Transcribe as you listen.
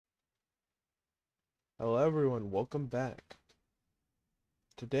Hello everyone, welcome back.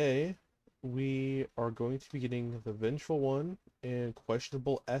 Today we are going to be getting the Vengeful One and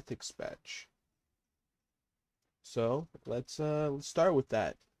Questionable Ethics badge. So let's start with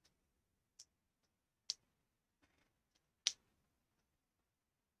that.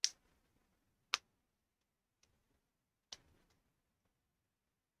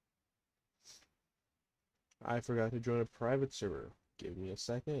 I forgot to join a private server. Give me a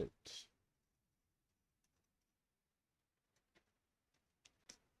second.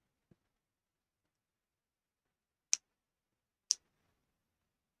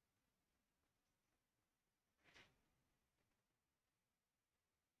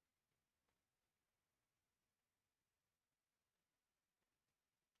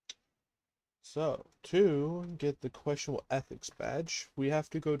 So, to get the Questionable Ethics badge, we have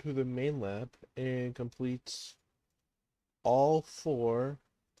to go to the main lab and complete all 4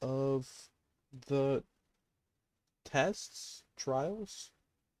 of the trials.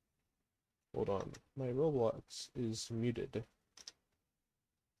 Hold on, my Roblox is muted.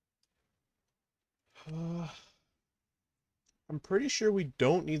 I'm pretty sure we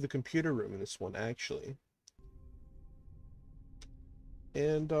don't need the computer room in this one, actually.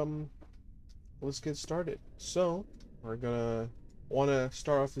 And, let's get started. So, we're gonna want to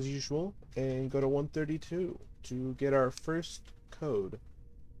start off as usual and go to 132 to get our first code.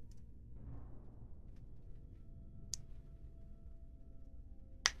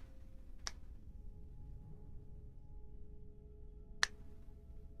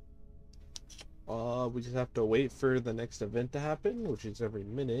 We just have to wait for the next event to happen, which is every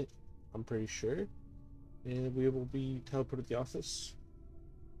minute, I'm pretty sure. And we will be teleported to the office.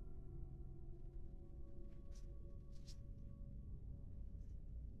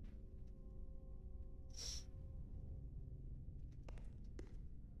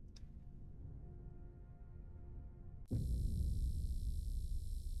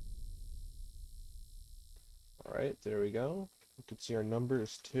 Alright, there we go. You can see our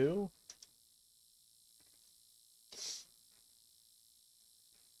numbers too.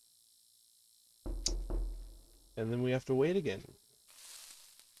 And then we have to wait again.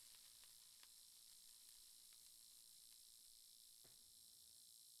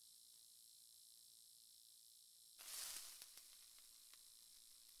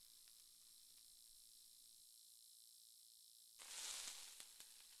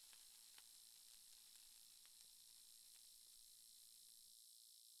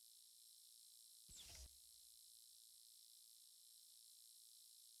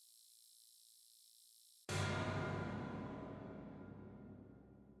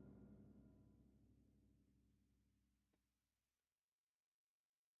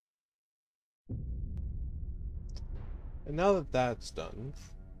 And now that that's done,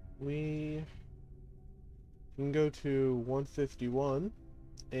 we can go to 151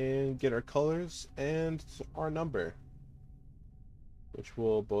 and get our colors and our number, which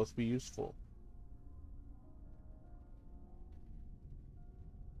will both be useful.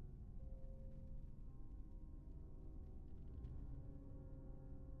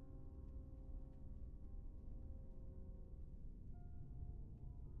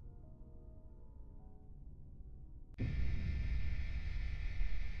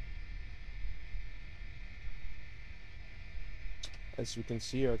 As you can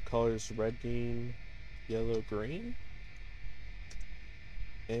see, our colors red, green, yellow, green,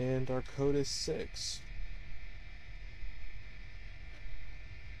 and our code is 6.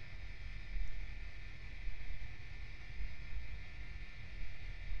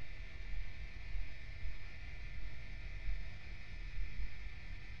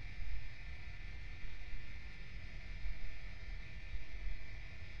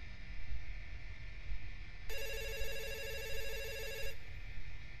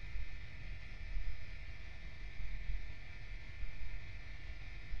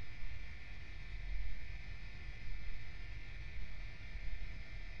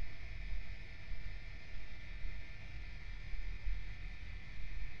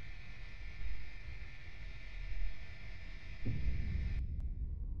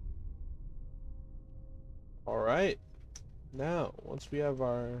 Alright, now once we have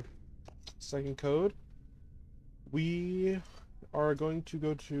our second code, we are going to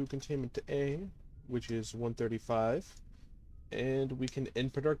go to containment A, which is 135, and we can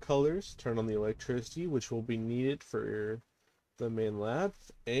input our colors, turn on the electricity, which will be needed for the main lab,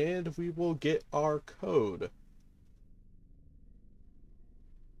 and we will get our code.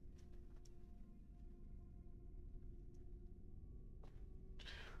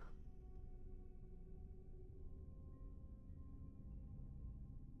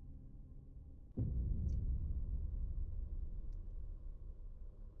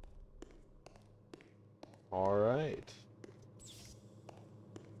 Alright.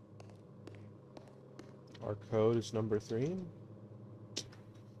 Our code is number 3.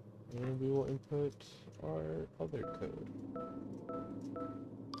 And we will input our other code.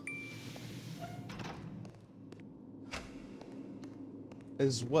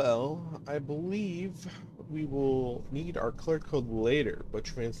 As well, I believe we will need our color code later, but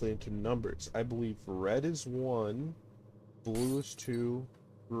translate into numbers. I believe red is 1, blue is 2,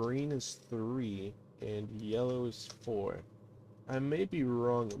 green is 3, and yellow is 4. I may be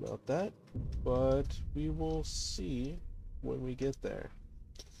wrong about that, but we will see when we get there.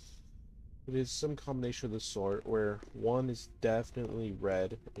 It is some combination of the sort where 1 is definitely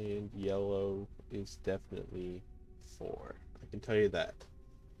red and yellow is definitely 4. I can tell you that.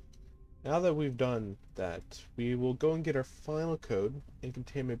 Now that we've done that, we will go and get our final code in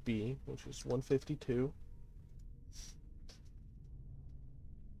containment B, which is 152.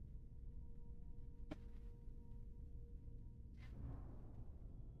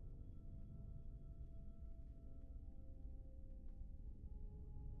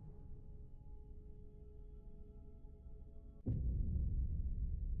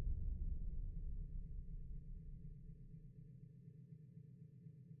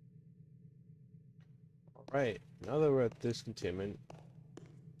 Alright, now that we're at this containment,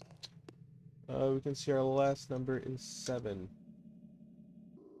 we can see our last number is 7.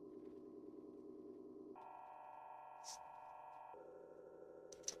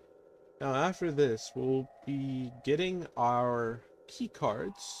 Now after this, we'll be getting our key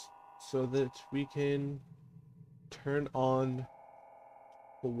cards so that we can turn on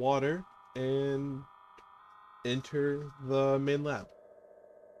the water and enter the main lab.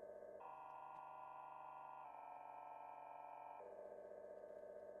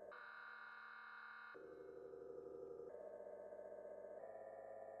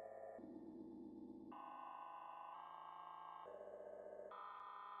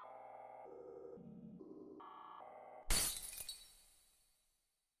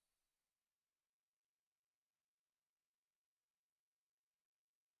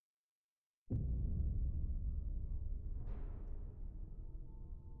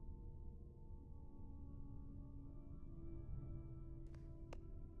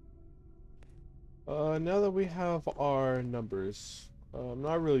 Now that we have our numbers, I'm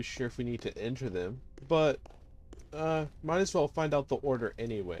not really sure if we need to enter them, but might as well find out the order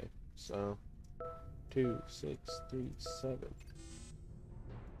anyway. So 2, 6, 3, 7.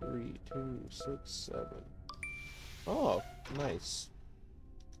 3, 2, 6, 7. Oh, nice.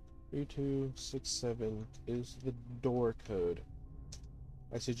 3, 2, 6, 7 is the door code.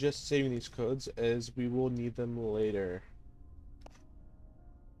 I suggest saving these codes as we will need them later.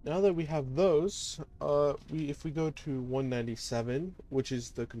 Now that we have those, if we go to 197, which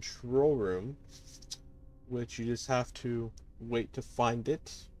is the control room, which you just have to wait to find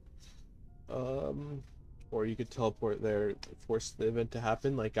it, or you could teleport there, force the event to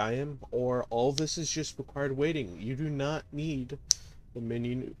happen like I am, or all this is just required waiting. You do not need the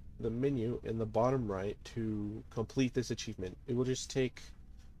menu in the bottom right to complete this achievement. It will just take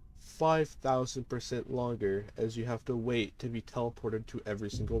 5,000% longer as you have to wait to be teleported to every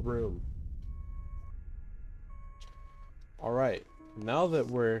single room. Alright, now that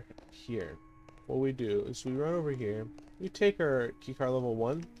we're here, what we do is we run over here, we take our keycard level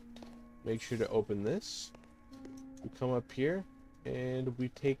 1, make sure to open this, we come up here, and we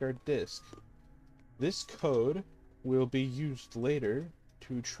take our disc. This code will be used later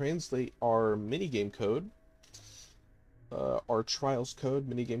to translate our minigame code, our trials code,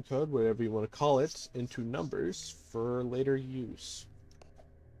 minigame code, whatever you want to call it, into numbers for later use.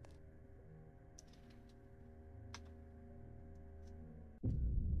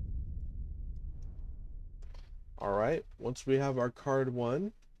 Alright, once we have our card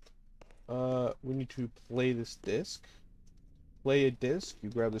 1, we need to play this disc. Play a disc, you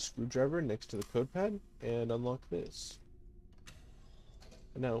grab the screwdriver next to the code pad, and unlock this.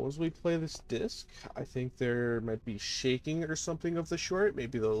 Now, once we play this disc, I think there might be shaking or something of the sort.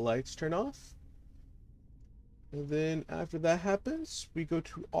 Maybe the lights turn off. And then after that happens, we go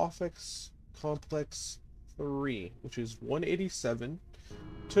to Office Complex 3, which is 187.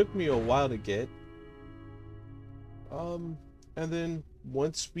 Took me a while to get. And then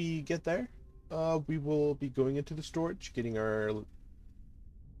once we get there, we will be going into the storage, getting our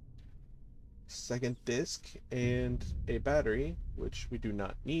second disc and a battery, which we do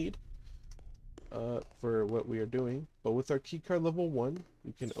not need for what we are doing. But with our keycard level 1,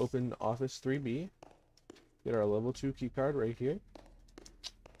 we can open Office 3B, get our level 2 keycard right here.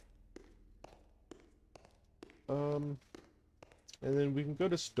 And then we can go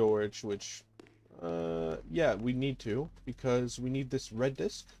to storage, which Yeah, we need to, because we need this red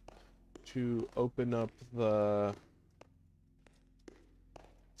disc to open up the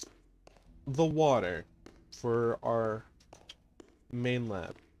water for our main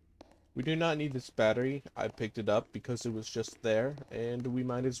lab. We do not need this battery. I picked it up because it was just there, and we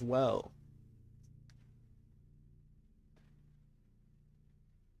might as well.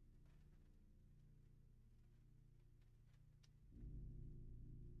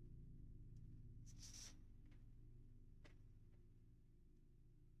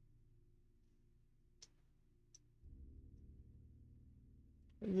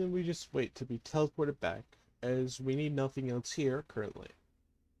 And then we just wait to be teleported back, as we need nothing else here currently.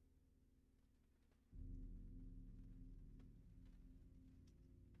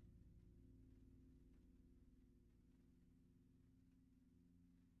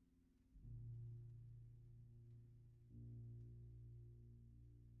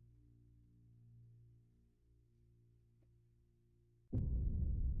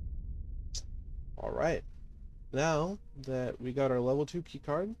 Alright, now that we got our level 2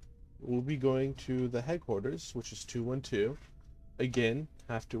 keycard, we'll be going to the headquarters, which is 212. Again,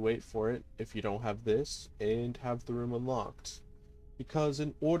 have to wait for it if you don't have this, and have the room unlocked. Because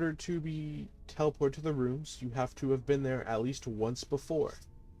in order to be teleported to the rooms, you have to have been there at least once before.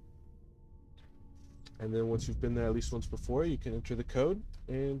 And then once you've been there at least once before, you can enter the code,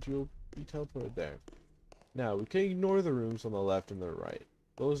 and you'll be teleported there. Now, we can ignore the rooms on the left and the right.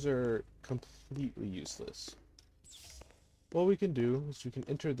 Those are completely useless. What we can do is we can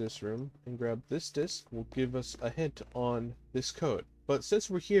enter this room and grab this disc. Will give us a hint on this code. But since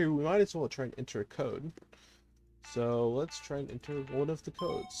we're here, we might as well try and enter a code. So let's try and enter one of the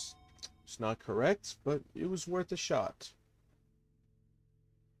codes. It's not correct, but it was worth a shot.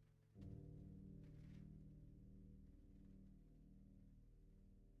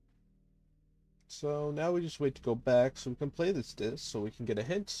 So now we just wait to go back so we can play this disc so we can get a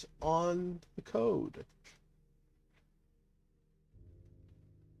hint on the code.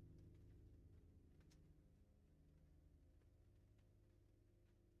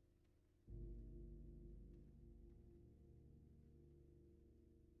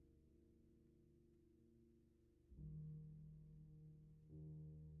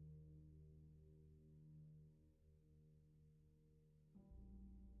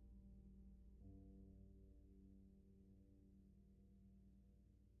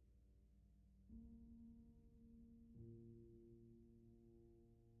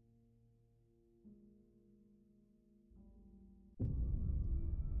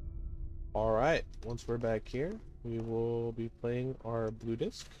 Alright, once we're back here, we will be playing our blue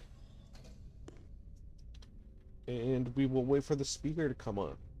disc. And we will wait for the speaker to come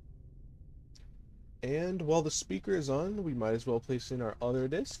on. And while the speaker is on, we might as well place in our other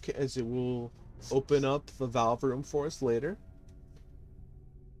disc, as it will open up the valve room for us later.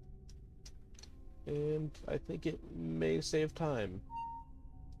 And I think it may save time.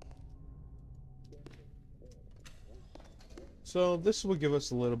 So this will give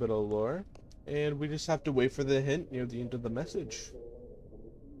us a little bit of lore, and we just have to wait for the hint near the end of the message.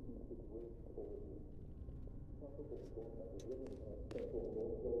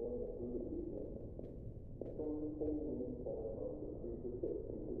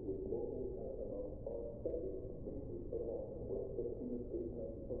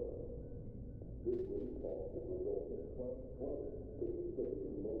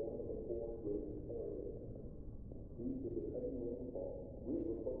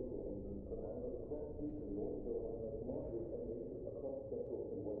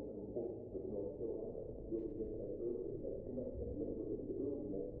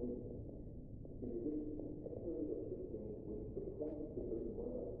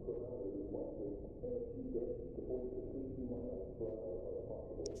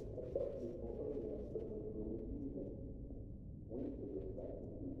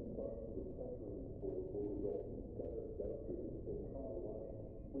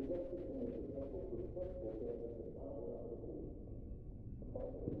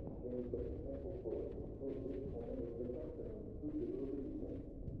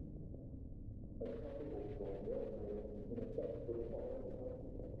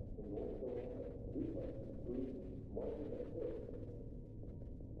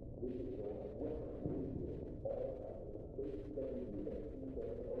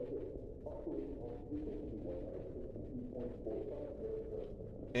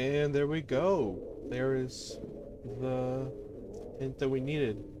 And there we go. There is the hint that we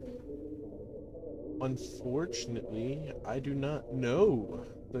needed. Unfortunately, I do not know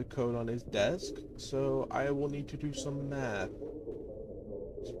the code on his desk, so I will need to do some math.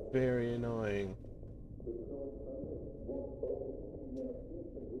 It's very annoying.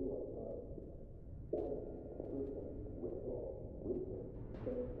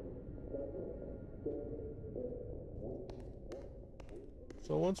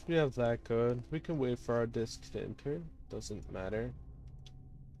 So once we have that code, we can wait for our disk to enter. Doesn't matter.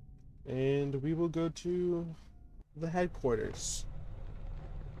 And we will go to the headquarters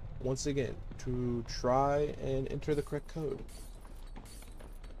once again to try and enter the correct code.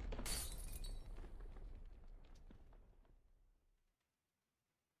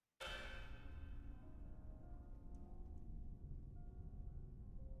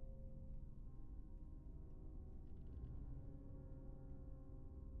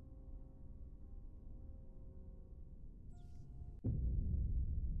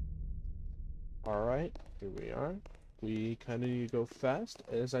 Alright, here we are. We kind of need to go fast,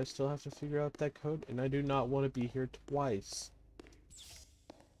 as I still have to figure out that code, and I do not want to be here twice.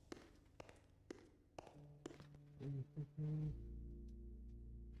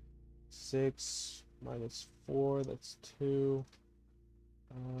 6 minus 4, that's 2.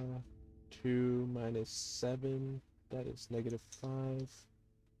 2 minus 7, that is -5.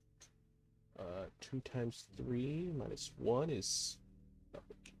 2 times 3 minus 1 is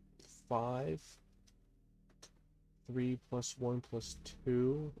 5. 3 plus 1 plus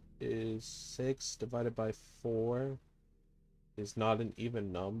 2 is 6, divided by 4 is not an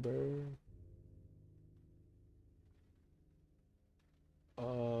even number.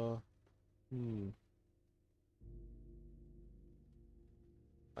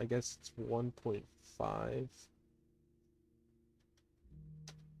 I guess it's 1.5.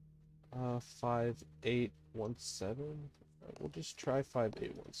 5817. We'll just try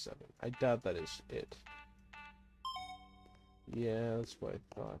 5817. I doubt that is it. Yeah, that's what I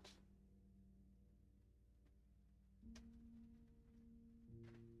thought.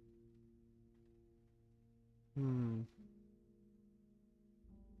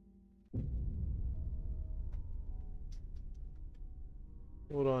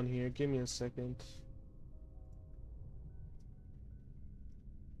 Hold on here, give me a second.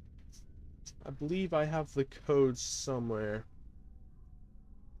 I believe I have the code somewhere.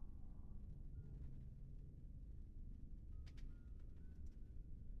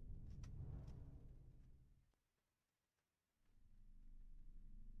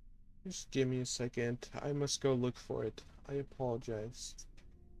 Just give me a second. I must go look for it. I apologize.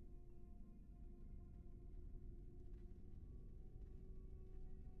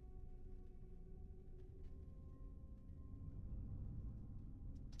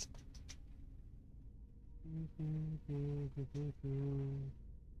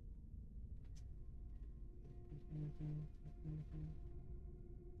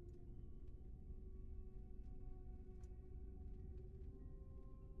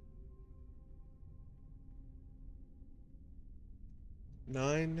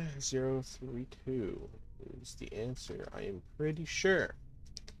 $9032 is the answer. I am pretty sure.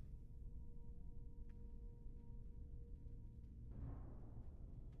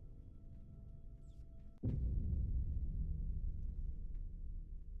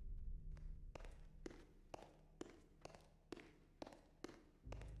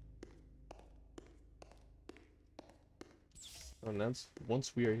 And that's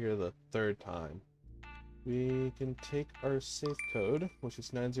once we are here the third time. We can take our safe code, which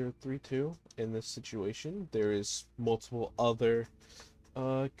is 9032. In this situation, there is multiple other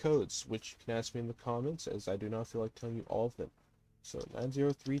codes, which you can ask me in the comments, as I do not feel like telling you all of them. So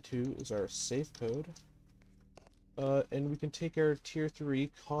 9032 is our safe code. And we can take our tier 3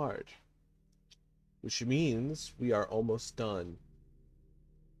 card, which means we are almost done.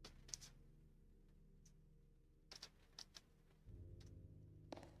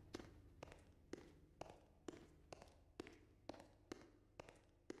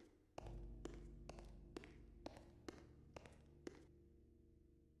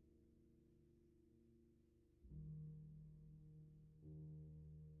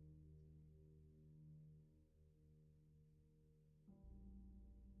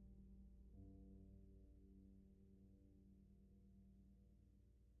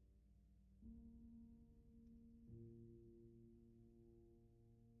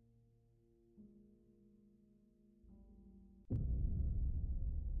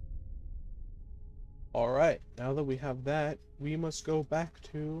 Alright, now that we have that, we must go back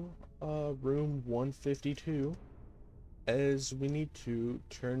to room 152, as we need to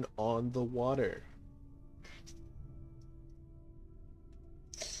turn on the water.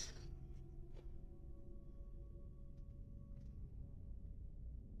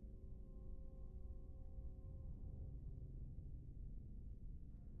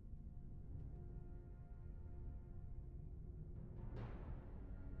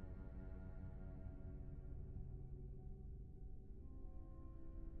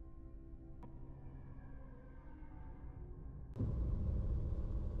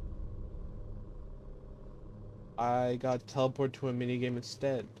 I got teleported to a minigame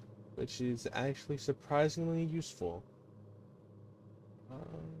instead, which is actually surprisingly useful.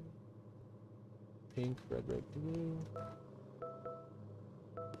 Pink, red, red, blue.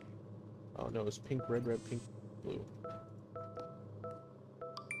 Oh no, it's pink, red, red, pink, blue.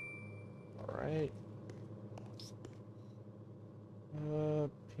 Alright.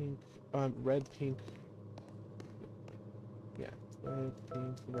 Pink, red, pink. Yeah, red,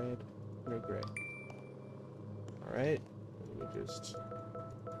 pink, red, red, gray. Alright, let me just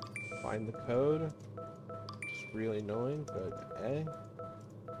find the code. It's really annoying, but eh.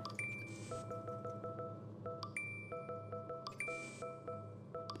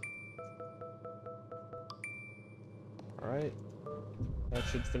 Alright, that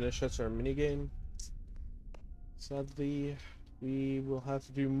should finish us our minigame. Sadly, we will have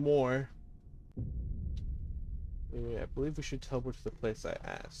to do more. I believe we should teleport to the place I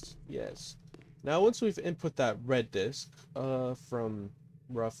asked. Yes. Now, once we've input that red disc, from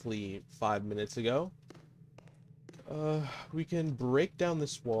roughly 5 minutes ago, we can break down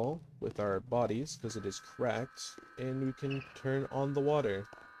this wall with our bodies, because it is cracked, and we can turn on the water.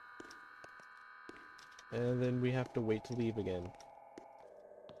 And then we have to wait to leave again.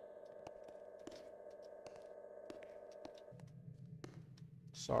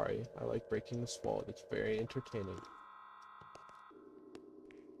 Sorry, I like breaking this wall. It's very entertaining.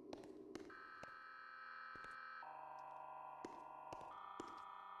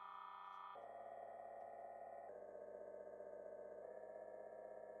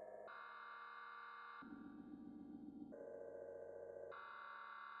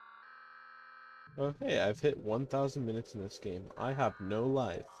 Oh, hey, I've hit 1,000 minutes in this game. I have no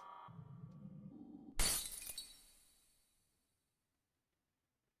life.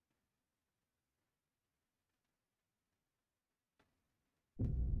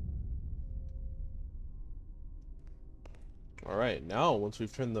 Alright, now once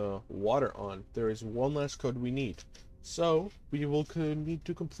we've turned the water on, there is one last code we need. So, we will need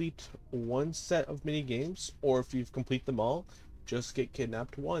to complete one set of mini games, or if you've complete them all, just get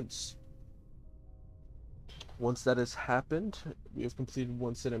kidnapped once. Once that has happened, we have completed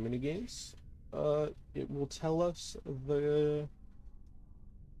one set of mini games. It will tell us the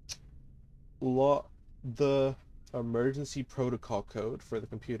emergency protocol code for the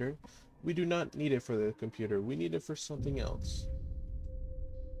computer. We do not need it for the computer. We need it for something else.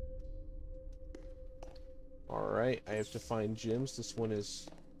 Alright, I have to find gyms. This one is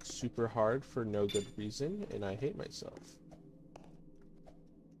super hard for no good reason, and I hate myself.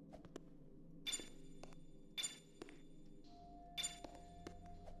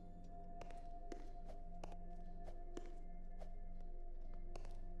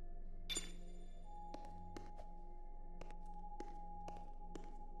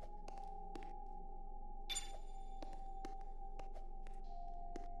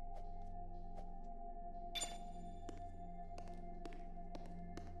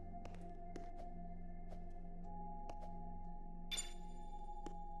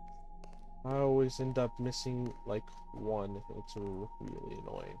 I always end up missing like one. It's really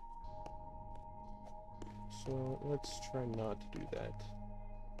annoying. So let's try not to do that.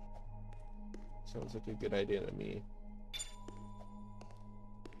 Sounds like a good idea to me.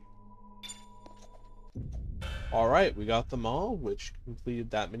 Alright, we got them all, which completed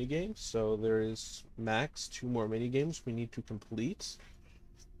that minigame. So there is max 2 more minigames we need to complete.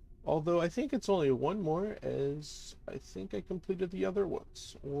 Although I think it's only one more, as I think I completed the other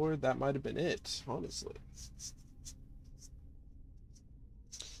ones. Or that might have been it, honestly.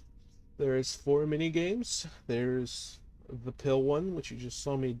 There's 4 mini games. There's the pill one, which you just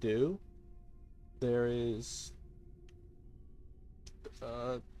saw me do. There is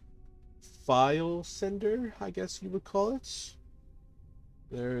file sender, I guess you would call it.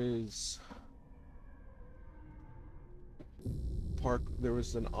 There is there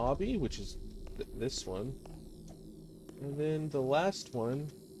was an obby, which is this one. And then the last one,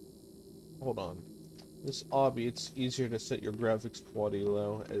 hold on. This obby, it's easier to set your graphics quality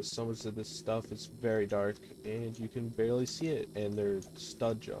low, as so much of this stuff is very dark, and you can barely see it, and they're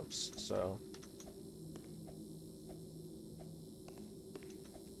stud jumps, so.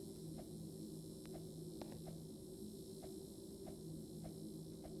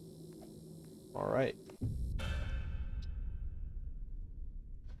 Alright.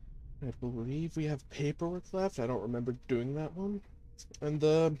 I believe we have paperwork left. I don't remember doing that one. And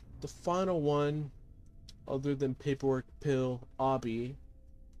the final one, other than paperwork, pill, obby,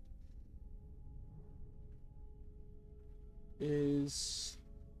 is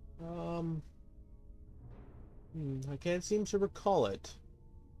I can't seem to recall it.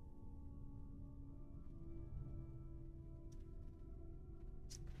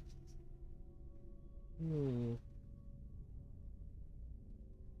 Hmm.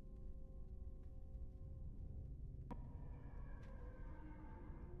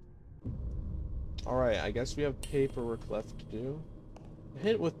 Alright, I guess we have paperwork left to do. A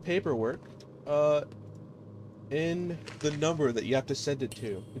hint with paperwork, uh, in the number that you have to send it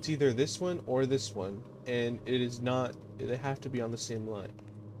to. It's either this one or this one, and it is not, they have to be on the same line.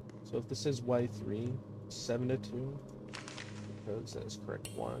 So if this says Y3, 7 to 2, because that is correct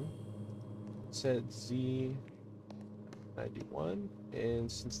 1. It said Z91,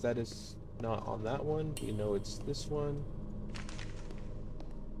 and since that is not on that one, we know it's this one.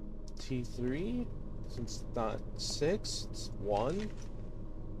 T3, since it's not 6, it's 1.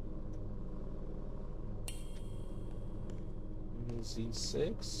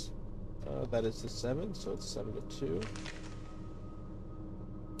 Z6, that is the 7, so it's 7 to 2.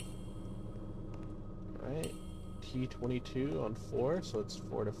 Alright, T22 on 4, so it's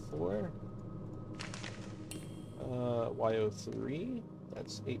 4 to 4. Y03,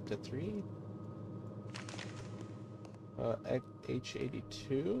 that's 8 to 3.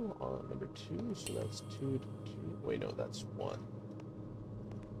 H82 on number 2, so that's 2 to 2. Wait, no, that's 1.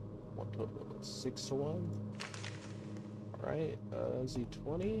 1 total, that's 6 to 1. Alright,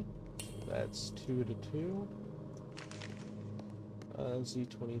 Z20, that's 2 to 2.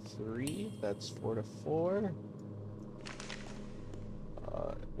 Z23, that's 4 to 4.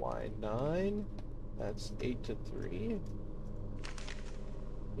 Y9, that's 8 to 3.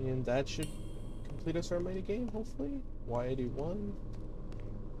 And that should complete us our mini game, hopefully. Y81,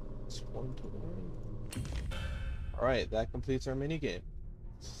 it's 1 to 1. Alright, that completes our mini game.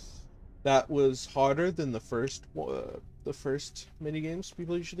 That was harder than the first mini games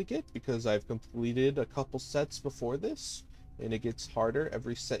people usually get, because I've completed a couple sets before this, and it gets harder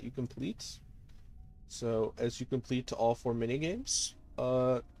every set you complete. So as you complete all 4 mini games,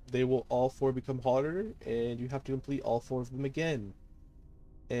 they will all 4 become harder, and you have to complete all 4 of them again,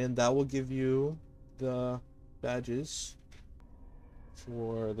 and that will give you the badges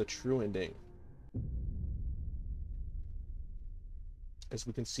for the true ending. As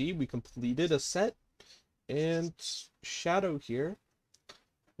we can see, we completed a set, and Shadow here,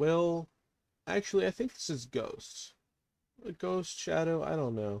 well, actually I think this is Ghost. A Ghost, Shadow, I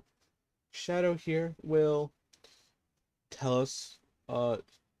don't know. Shadow here will tell us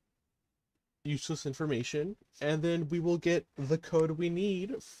useless information, and then we will get the code we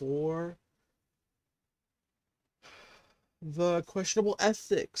need for the questionable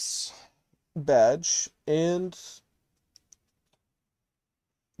ethics badge and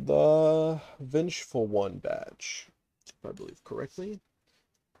the Vengeful One badge, if I believe correctly.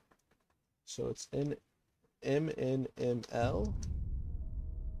 So it's MNML.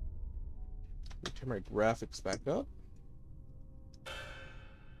 Let me turn my graphics back up.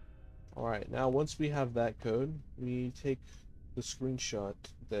 Alright, now once we have that code, we take the screenshot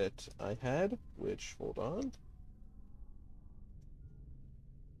that I had, which, hold on.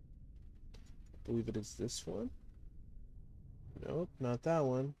 I believe it is this one. Nope, not that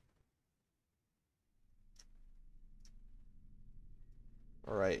one.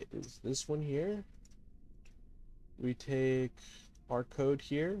 Alright, is this one here. We take our code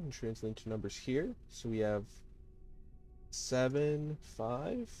here and translate into numbers here. So we have 7,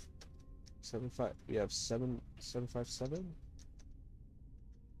 5. We have 757.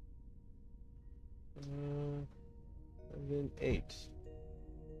 And then 8.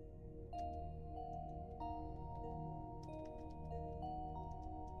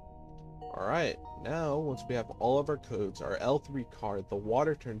 Alright, now once we have all of our codes, our L3 card, the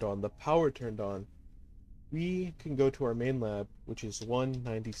water turned on, the power turned on, we can go to our main lab, which is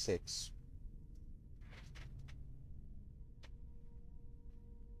 196.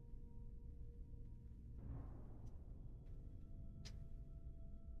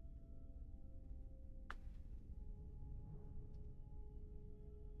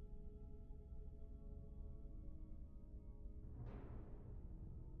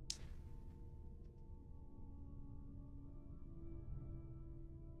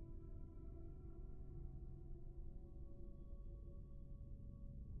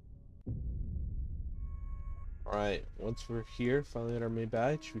 Alright, once we're here, finally at our main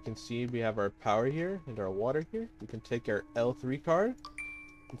badge, we can see we have our power here and our water here. We can take our L3 card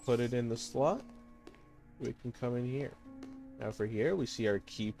and put it in the slot. We can come in here. Now for here, we see our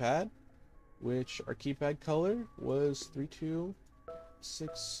keypad, which our keypad color was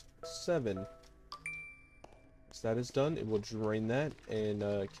 3267. Once that is done, it will drain that and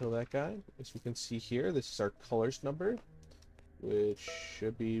kill that guy. As we can see here, this is our colors number, which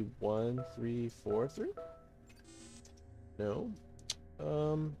should be 1343. No.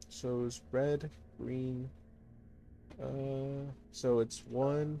 So it's red, green. So it's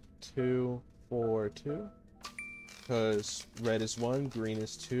 1, 2, 4, 2. Because red is 1, green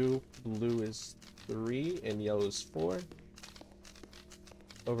is 2, blue is 3, and yellow is 4.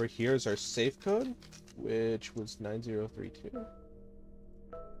 Over here is our safe code, which was 9032.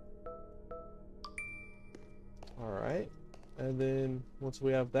 Alright. And then once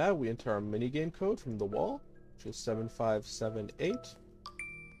we have that, we enter our minigame code from the wall, which is 7578.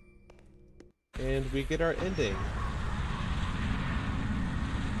 And we get our ending.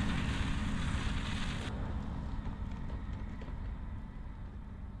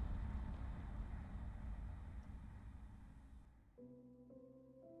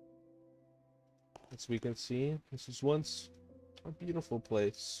 As we can see, this was once a beautiful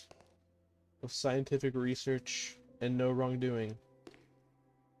place of scientific research and no wrongdoing.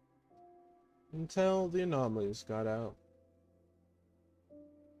 Until the anomalies got out.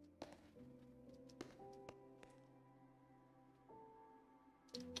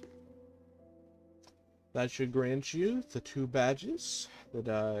 That should grant you the 2 badges that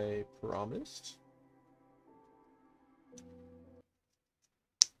I promised.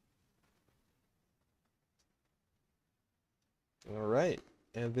 Alright,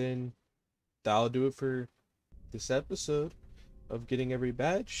 and then that'll do it for this episode of getting every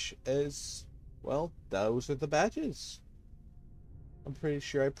badge, as, well, those are the badges. I'm pretty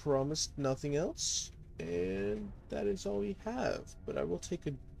sure I promised nothing else, and that is all we have. But I will take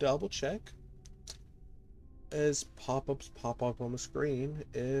a double check as pop-ups pop up on the screen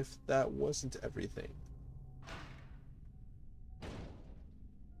if that wasn't everything.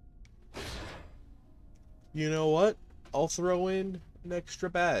 You know what? I'll throw in an extra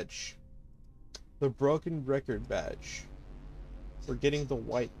badge. The Broken Record badge. For getting the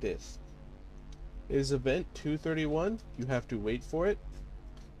white disc. It is event 231. You have to wait for it.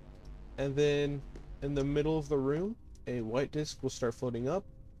 And then in the middle of the room, a white disc will start floating up.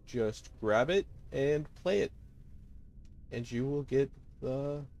 Just grab it and play it. And you will get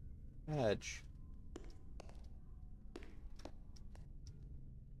the badge.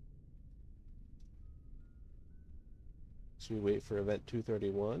 So we wait for event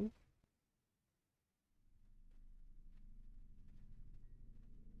 231.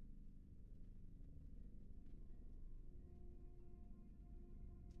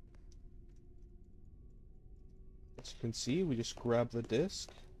 As you can see, we just grab the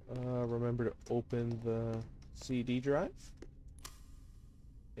disc. Remember to open the CD drive.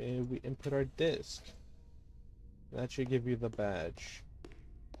 And we input our disc. That should give you the badge.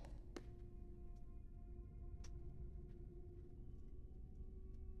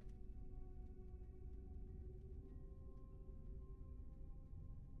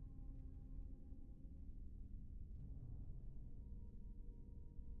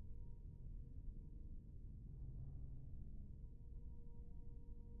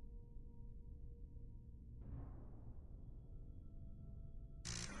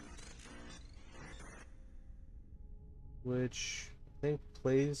 Which I think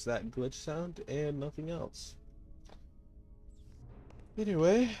plays that glitch sound and nothing else.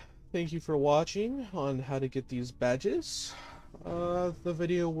 Anyway, thank you for watching on how to get these badges. The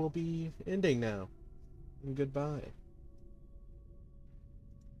video will be ending now. Goodbye.